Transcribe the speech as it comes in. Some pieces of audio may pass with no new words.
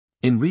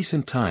In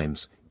recent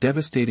times,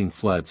 devastating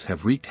floods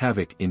have wreaked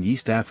havoc in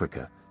East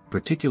Africa,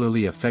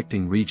 particularly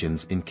affecting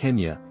regions in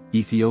Kenya,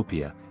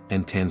 Ethiopia,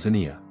 and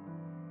Tanzania.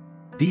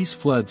 These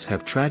floods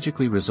have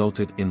tragically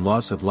resulted in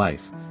loss of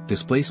life,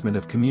 displacement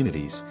of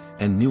communities,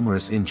 and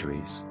numerous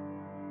injuries.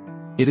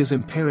 It is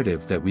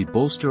imperative that we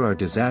bolster our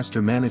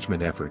disaster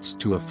management efforts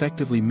to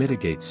effectively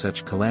mitigate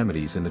such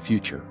calamities in the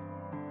future.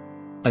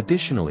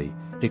 Additionally,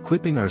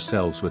 equipping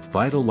ourselves with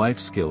vital life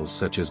skills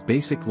such as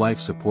basic life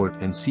support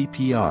and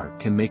CPR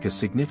can make a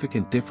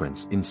significant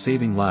difference in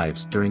saving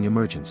lives during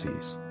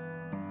emergencies.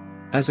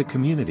 As a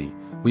community,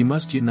 we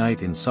must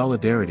unite in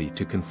solidarity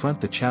to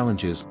confront the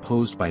challenges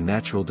posed by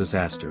natural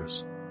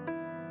disasters.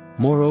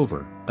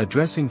 Moreover,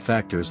 addressing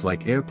factors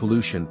like air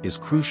pollution is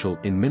crucial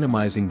in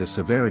minimizing the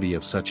severity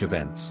of such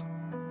events.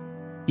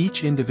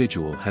 Each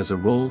individual has a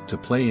role to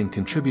play in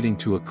contributing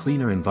to a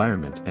cleaner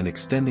environment and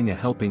extending a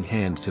helping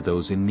hand to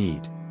those in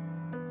need.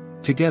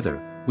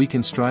 Together, we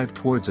can strive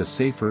towards a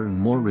safer and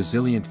more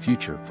resilient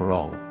future for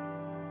all.